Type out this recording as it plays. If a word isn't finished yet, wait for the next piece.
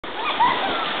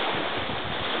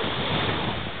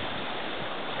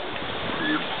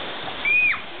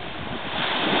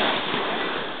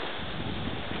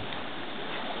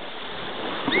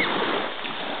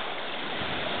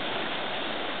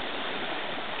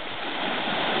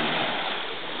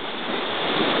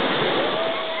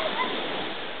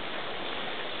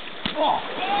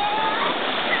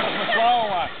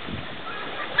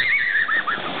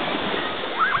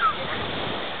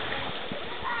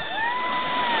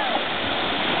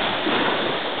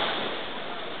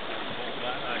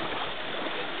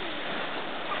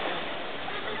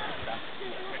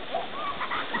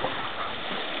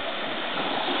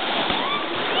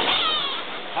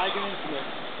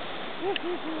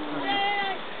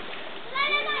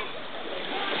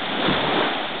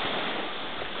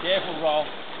Careful, roll.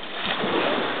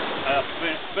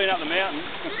 Been up the mountain.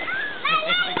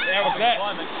 How was that?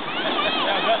 How was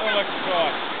that all I could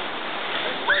try?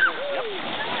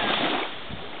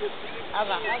 Are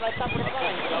they double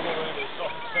room? Double room is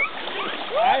soft.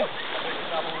 Hey? I think the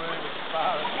double room is as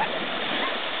far as...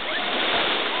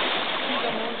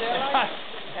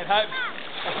 and hope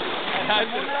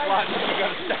that it's flat, we've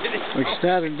got to stay there. We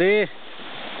started there.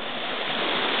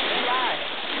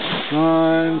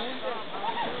 Times.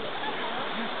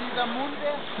 You see the moon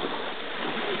there?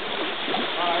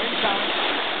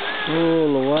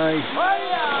 All the way. Oh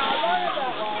yeah, look at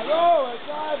that one. Oh, it's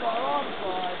over on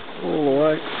side. All the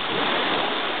way.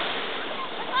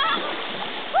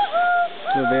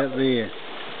 To about there.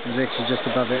 It's actually just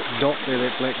above that dot there,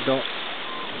 that black dot.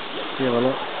 Have a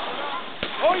look.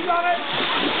 Oh, you got it!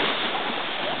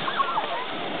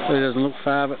 It doesn't look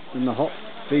far, but in the hot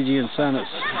Fijian sun, it's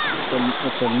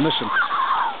a mission.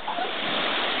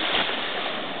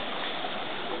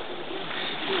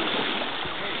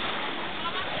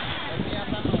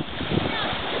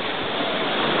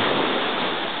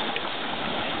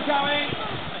 Coming!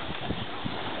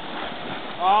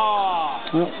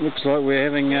 Well, looks like we're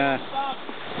having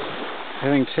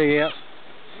tea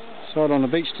outside on the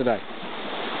beach today.